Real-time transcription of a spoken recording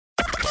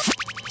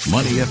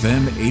Money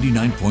FM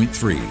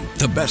 89.3,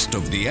 the best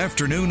of the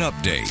afternoon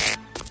update.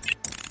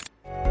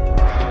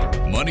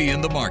 Money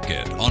in the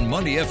Market on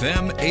Money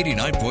FM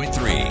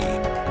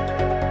 89.3.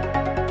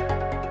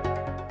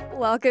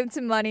 Welcome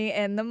to Money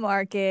in the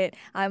Market.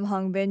 I'm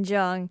Hong Bin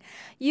Jung.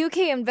 UK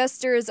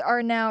investors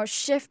are now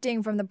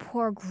shifting from the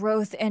poor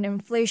growth and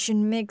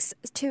inflation mix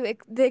to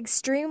the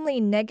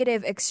extremely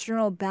negative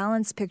external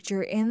balance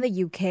picture in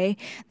the UK.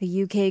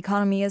 The UK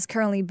economy is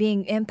currently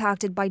being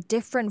impacted by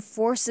different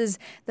forces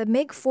that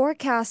make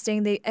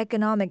forecasting the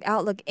economic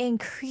outlook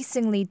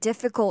increasingly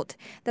difficult.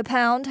 The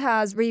pound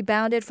has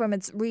rebounded from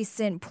its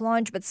recent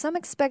plunge, but some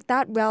expect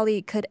that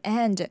rally could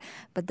end.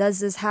 But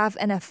does this have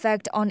an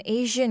effect on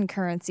Asian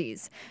currencies?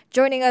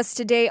 Joining us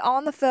today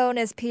on the phone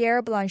is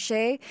Pierre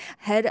Blanchet,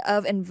 Head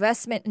of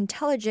Investment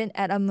Intelligence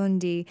at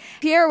Amundi.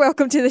 Pierre,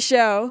 welcome to the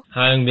show.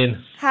 Hi,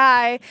 Angbin.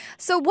 Hi.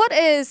 So what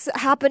is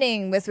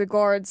happening with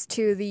regards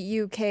to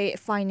the UK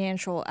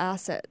financial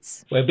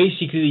assets? Well,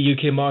 basically, the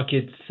UK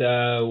market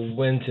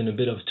went in a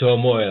bit of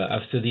turmoil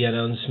after the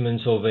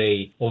announcement of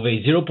a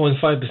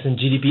 0.5%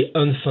 GDP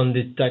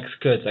unfunded tax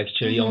cut,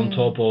 actually, on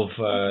top of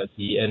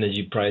the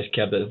energy price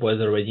cap that was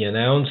already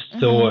announced.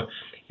 So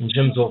in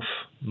terms of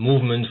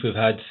movement, we've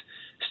had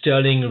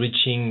sterling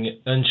reaching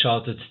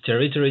uncharted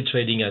territory,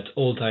 trading at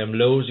all-time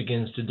lows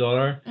against the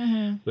dollar.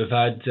 We've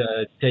had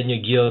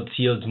 10-year gilt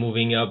yields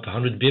moving up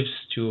 100 bips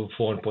to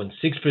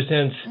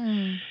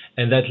 4.6%.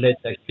 And that led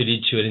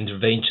actually to an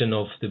intervention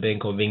of the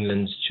Bank of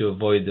England to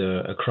avoid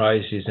a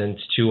crisis. And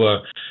to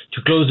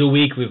close the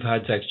week, we've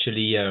had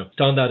actually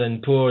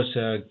Standard & Poor's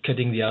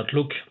cutting the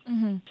outlook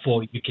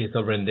for UK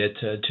sovereign debt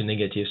to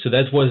negative. So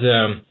that was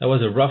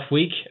a rough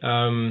week.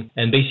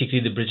 And basically,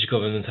 the British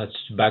government had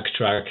to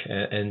backtrack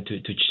and to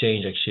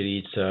change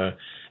actually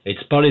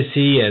its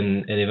policy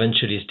and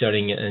eventually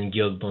sterling and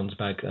gilt bonds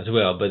back as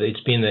well. But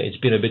it's been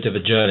a bit of a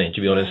journey, to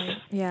be honest.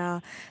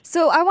 Yeah.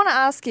 So I want to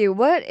ask you,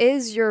 what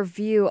is your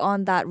view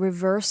on that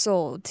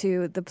reversal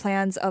to the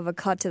plans of a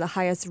cut to the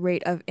highest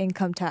rate of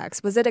income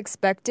tax? Was it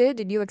expected?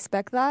 Did you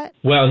expect that?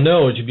 Well,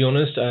 no, to be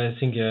honest, I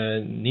think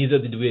neither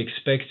did we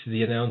expect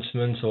the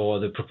announcement or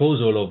the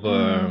proposal of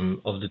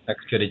the tax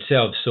cut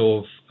itself.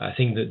 So I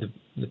think that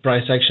the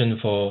price action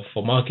for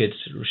markets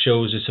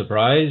shows a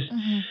surprise.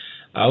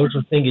 I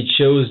also think it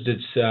shows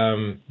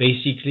that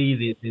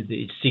basically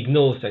it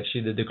signals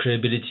actually that the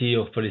credibility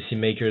of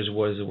policymakers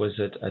was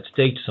at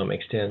stake to some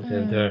extent,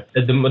 and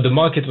the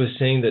market was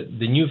saying that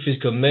the new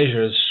fiscal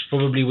measures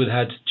probably would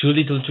add too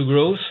little to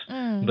growth,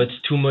 but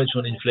too much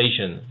on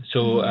inflation.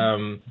 So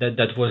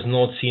that was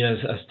not seen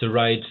as the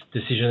right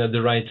decision at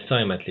the right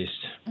time, at least.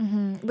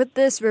 With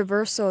this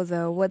reversal,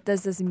 though, what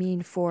does this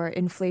mean for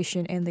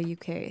inflation in the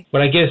UK?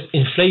 Well, I guess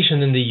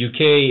inflation in the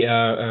UK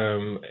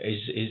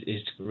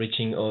is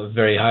reaching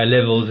very high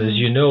levels. As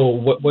you know,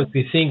 what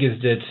we think is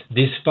that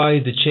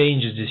despite the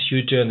changes, this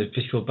U-turn, the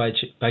fiscal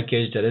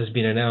package that has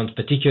been announced,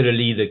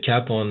 particularly the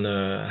cap on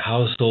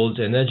households'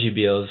 energy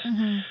bills,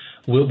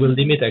 will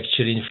limit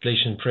actually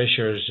inflation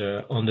pressures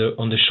on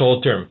the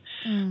short term.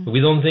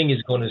 We don't think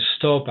it's going to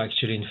stop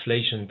actually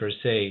inflation per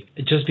se,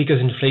 just because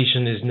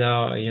inflation is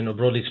now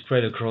broadly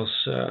spread across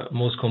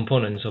most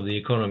components of the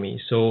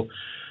economy. So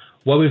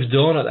what we've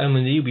done at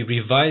Amundi, we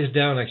revised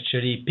down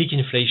actually peak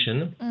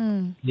inflation.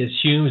 It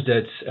assumes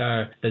that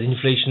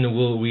inflation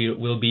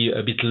will be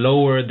a bit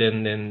lower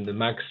than the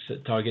max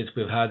targets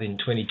we've had in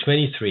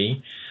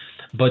 2023.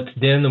 But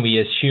then we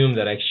assume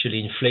that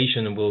actually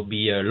inflation will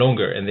be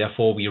longer, and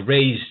therefore we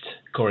raised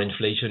core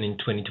inflation in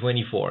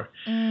 2024.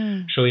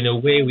 So in a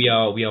way, we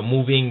are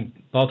moving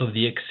part of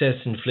the excess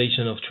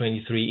inflation of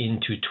 23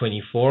 into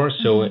 24.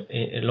 So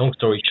long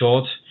story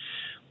short,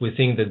 we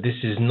think that this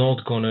is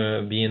not going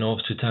to be enough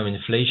to tame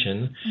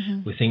inflation.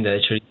 We think that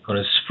actually it's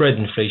going to spread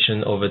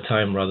inflation over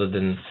time rather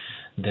than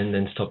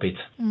stop it.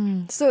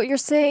 So you're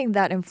saying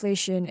that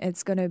inflation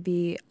is going to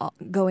be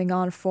going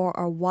on for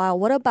a while.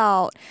 What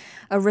about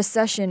a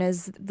recession?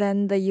 Is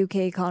then the UK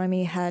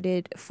economy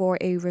headed for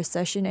a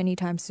recession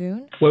anytime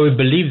soon? Well, we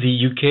believe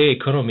the UK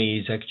economy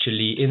is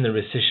actually in a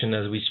recession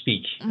as we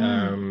speak.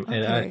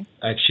 And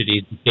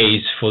actually the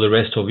case for the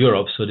rest of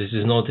Europe. So this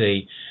is not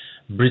a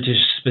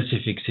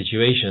British-specific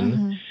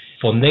situation.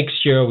 For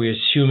next year, we're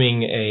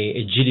assuming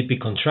a GDP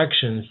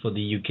contraction for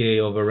the UK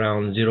of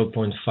around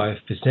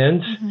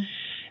 0.5%,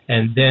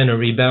 and then a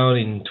rebound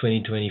in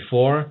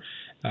 2024,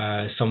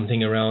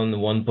 something around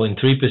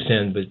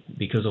 1.3%. But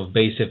because of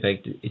base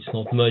effect, it's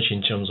not much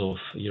in terms of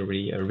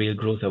real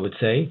growth, I would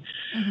say.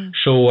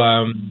 So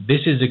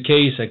this is the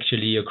case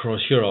actually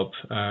across Europe,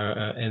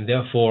 and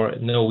therefore,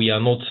 no, we are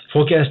not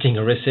forecasting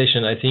a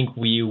recession. I think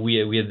we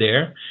are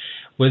there.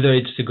 Whether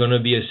it's going to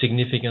be a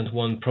significant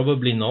one,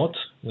 probably not.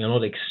 We are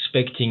not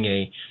expecting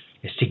a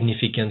a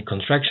significant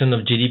contraction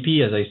of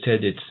GDP. As I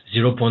said, it's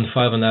 0.5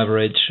 on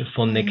average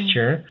for next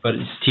year, but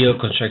it's still a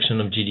contraction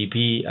of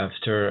GDP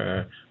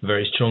after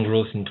very strong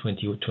growth in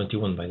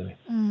 2021, by the way.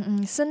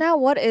 So now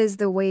what is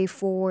the way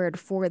forward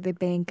for the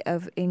Bank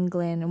of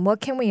England, and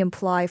what can we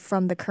imply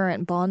from the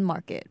current bond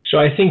market? So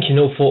I think,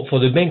 for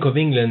the Bank of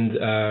England,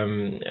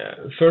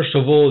 first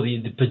of all,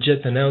 the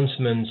budget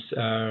announcements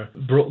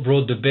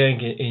brought the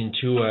bank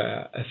into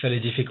a fairly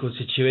difficult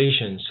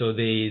situation. So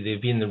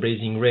they've been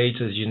raising rates,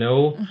 as you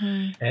know,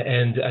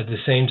 and at the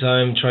same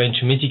time trying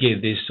to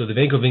mitigate this. So the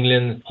Bank of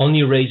England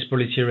only raised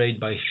policy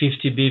rate by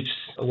 50 bips,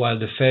 while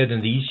the Fed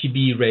and the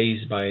ECB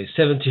raised by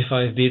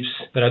 75 bips.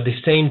 But at the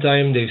same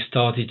time, they've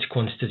started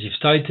quantitative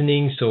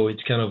tightening. So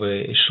it's kind of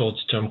a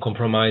short-term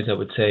compromise, I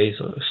would say.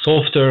 So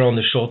softer on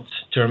the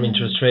short-term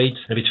interest rates,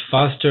 a bit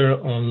faster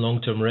on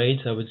long-term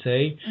rates, I would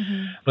say.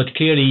 But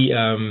clearly,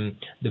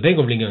 the Bank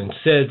of England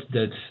said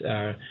that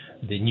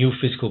the new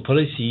fiscal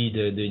policy,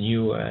 the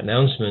new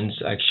announcements,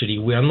 actually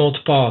were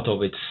not part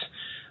of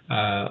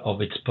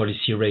its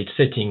policy rate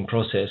setting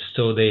process.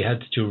 So they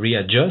had to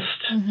readjust.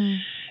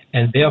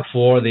 And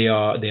therefore, they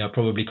are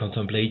probably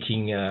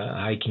contemplating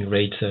hiking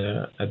rates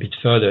a bit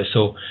further.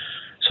 So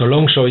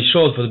long story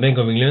short, for the Bank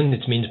of England,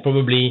 it means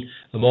probably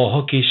a more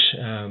hawkish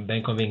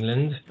Bank of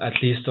England, at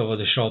least over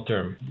the short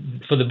term.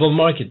 For the bond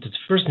market, the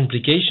first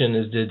implication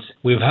is that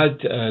we've had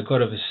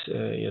quite of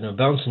a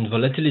bounce in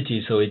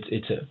volatility. So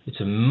it's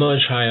a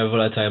much higher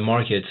volatile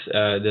market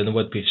than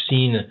what we've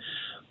seen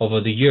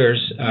over the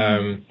years.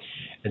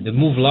 And the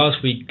move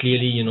last week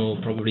clearly,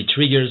 probably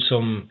triggered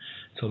some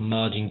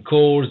margin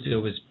calls. It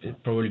was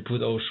probably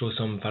put also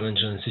some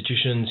financial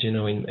institutions, in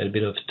a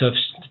bit of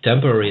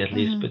temporary at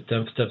least, but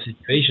tough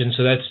situation.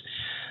 So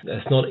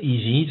that's not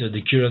easy. So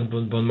the current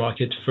bond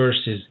market first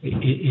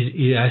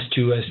it has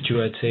to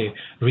I'd say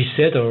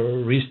reset or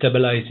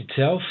restabilize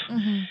itself,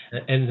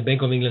 and the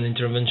Bank of England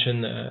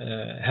intervention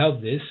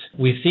helped this.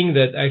 We think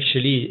that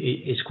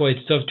actually it's quite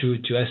tough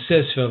to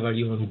assess fair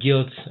value on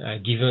gilt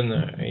given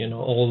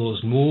all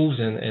those moves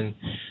and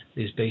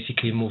these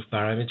basically move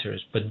parameters.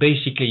 But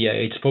basically,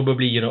 it's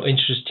probably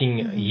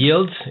interesting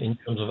yields in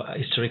terms of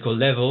historical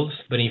levels,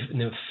 but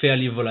in a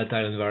fairly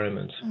volatile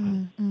environment.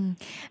 And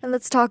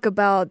let's talk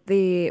about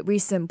the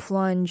recent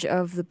plunge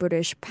of the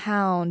British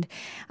pound.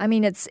 I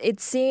mean, it's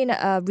seen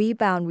a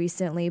rebound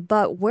recently,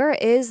 but where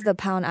is the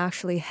pound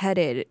actually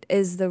headed?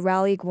 Is the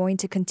rally going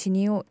to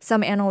continue?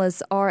 Some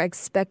analysts are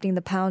expecting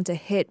the pound to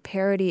hit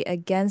parity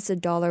against the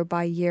dollar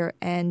by year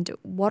end.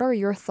 What are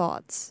your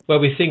thoughts? Well,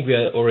 we think we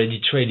are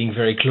already trading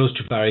very close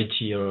to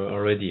parity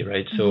already,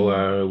 right?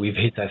 So we've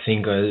hit, I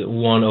think,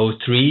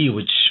 103,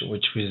 which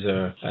was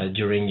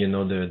during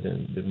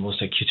the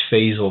most acute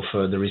phase of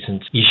the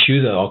recent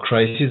issues or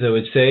crisis, I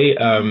would say.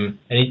 And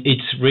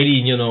it's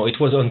really it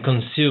was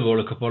inconceivable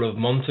a couple of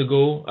months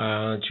ago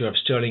to have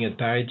sterling at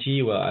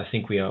parity. Well, I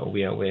think we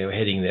are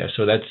heading there.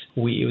 So that's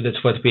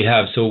what we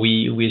have. So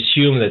we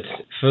assume that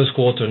first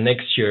quarter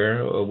next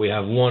year we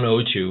have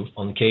 102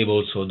 on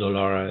cable, so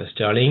dollar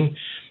sterling.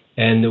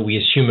 And we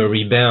assume a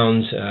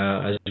rebound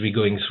as we're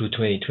going through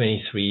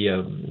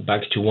 2023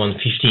 back to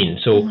 115.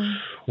 So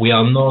we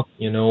are not,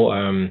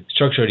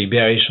 structurally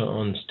bearish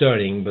on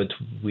sterling, but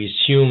we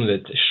assume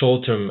that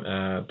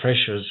short-term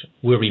pressures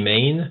will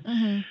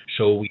remain.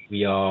 So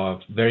we are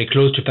very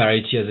close to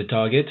parity as a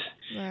target.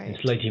 Right. And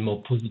slightly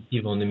more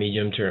positive on the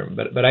medium term.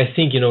 But I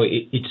think,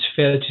 it's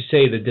fair to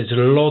say that there's a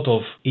lot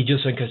of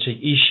idiosyncratic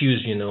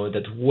issues,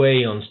 that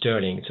weigh on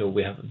sterling. So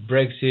we have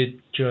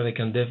Brexit, current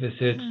account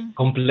deficit,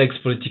 complex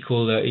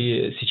political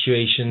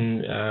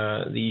situation,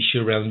 the issue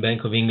around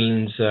Bank of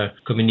England's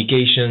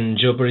communication,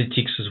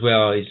 geopolitics as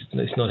well,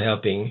 it's not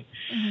helping.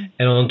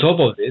 And on top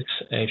of this,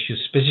 if you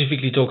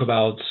specifically talk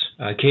about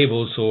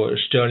cables or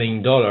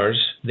sterling dollars,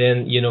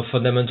 then,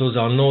 fundamentals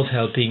are not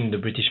helping the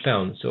British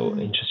pound. So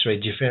interest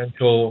rate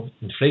differential,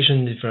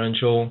 inflation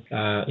differential,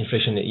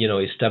 inflation,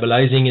 is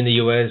stabilizing in the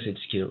US, it's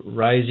still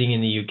rising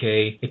in the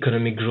UK.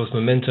 Economic growth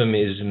momentum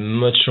is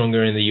much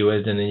stronger in the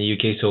US than in the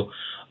UK. So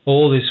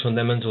all these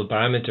fundamental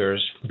parameters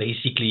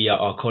basically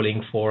are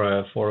calling for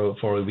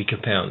a weaker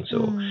pound.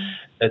 So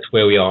that's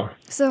where we are.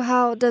 So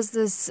how does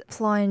this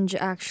plunge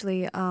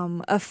actually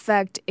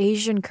affect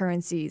Asian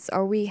currencies?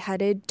 Are we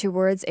headed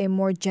towards a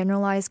more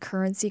generalized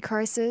currency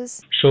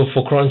crisis? So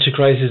for currency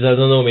crisis, I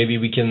don't know. Maybe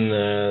we can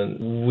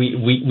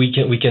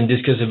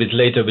discuss a bit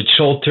later. But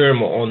short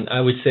term, I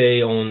would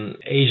say on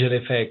Asian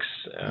FX,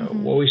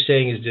 what we're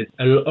saying is that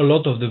a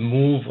lot of the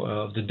move,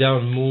 the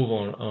down move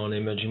on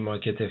emerging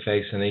market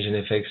FX and Asian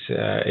FX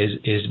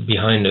is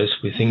behind us.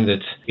 We think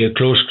that we are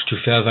close to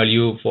fair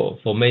value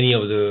for many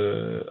of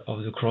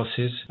the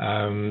crosses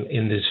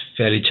in this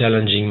fairly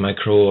challenging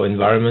macro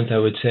environment, I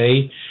would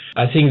say.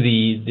 I think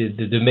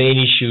the main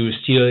issue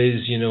still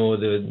is,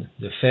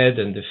 the Fed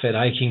and the Fed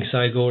hiking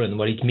cycle and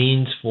what it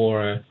means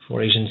for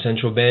Asian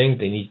central bank.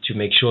 They need to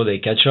make sure they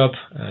catch up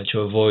to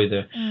avoid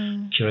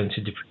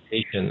currency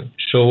depreciation.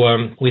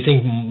 So we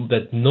think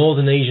that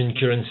Northern Asian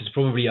currencies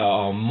probably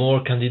are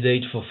more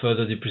candidate for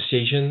further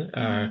depreciation.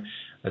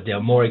 They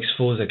are more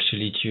exposed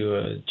actually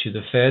to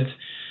the Fed.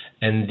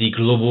 and the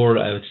global,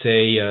 I would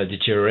say,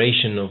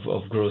 deterioration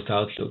of growth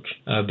outlook.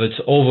 But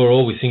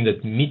overall, we think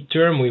that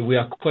midterm we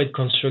are quite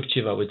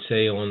constructive, I would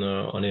say, on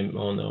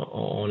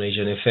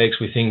Asian FX.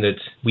 We think that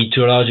we,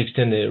 to a large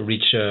extent,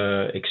 reach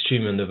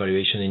extreme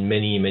undervaluation in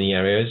many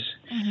areas.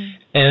 Mm-hmm.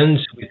 And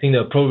we think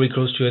they're probably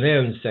close to an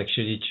end,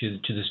 actually, to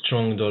the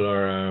strong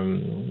dollar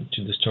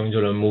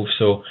move.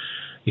 So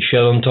if you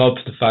add on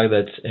top the fact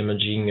that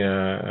emerging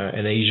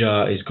and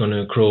Asia is going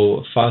to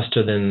grow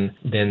faster than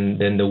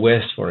the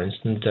West, for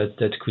instance,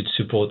 that could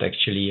support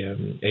actually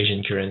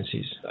Asian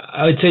currencies.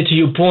 I would say, to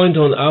your point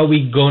on are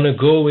we going to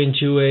go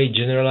into a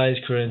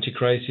generalized currency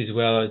crisis,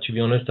 well, to be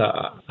honest,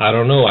 I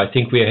don't know. I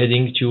think we're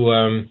heading to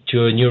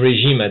a new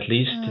regime, at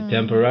least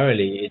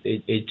temporarily.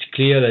 It's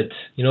clear that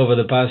over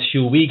the past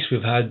few weeks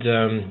we've had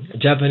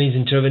Japanese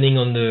intervening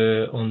on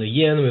the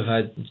yen, we've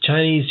had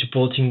Chinese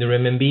supporting the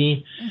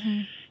renminbi.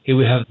 Mm-hmm. Here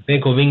we have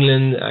Bank of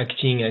England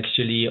acting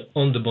actually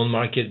on the bond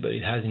market, but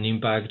it has an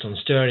impact on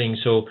sterling.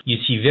 So you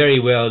see very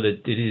well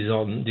that these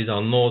are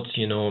not,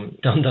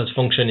 standard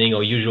functioning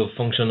or usual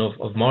function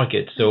of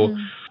markets. So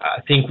I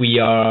think we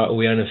are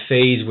in a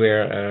phase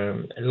where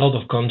a lot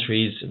of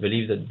countries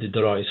believe that the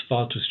dollar is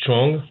far too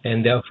strong,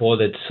 and therefore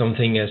that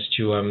something has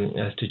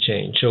to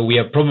change. So we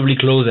are probably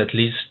close, at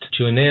least,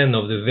 to an end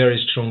of the very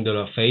strong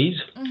dollar phase.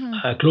 Mm-hmm.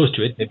 Close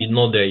to it, maybe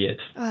not there yet.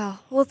 Wow.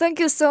 Well, thank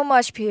you so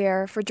much,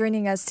 Pierre, for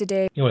joining us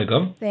today. You're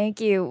welcome.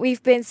 Thank you.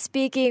 We've been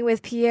speaking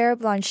with Pierre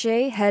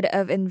Blanchet, Head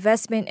of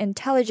Investment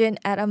Intelligence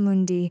at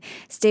Amundi.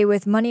 Stay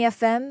with Money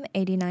FM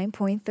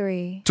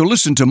 89.3. To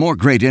listen to more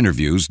great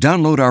interviews,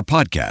 download our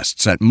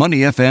podcasts at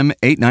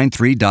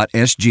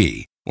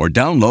moneyfm893.sg or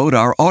download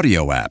our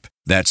audio app.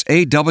 That's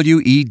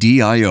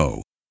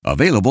AWEDIO.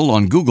 Available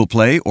on Google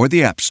Play or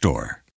the App Store.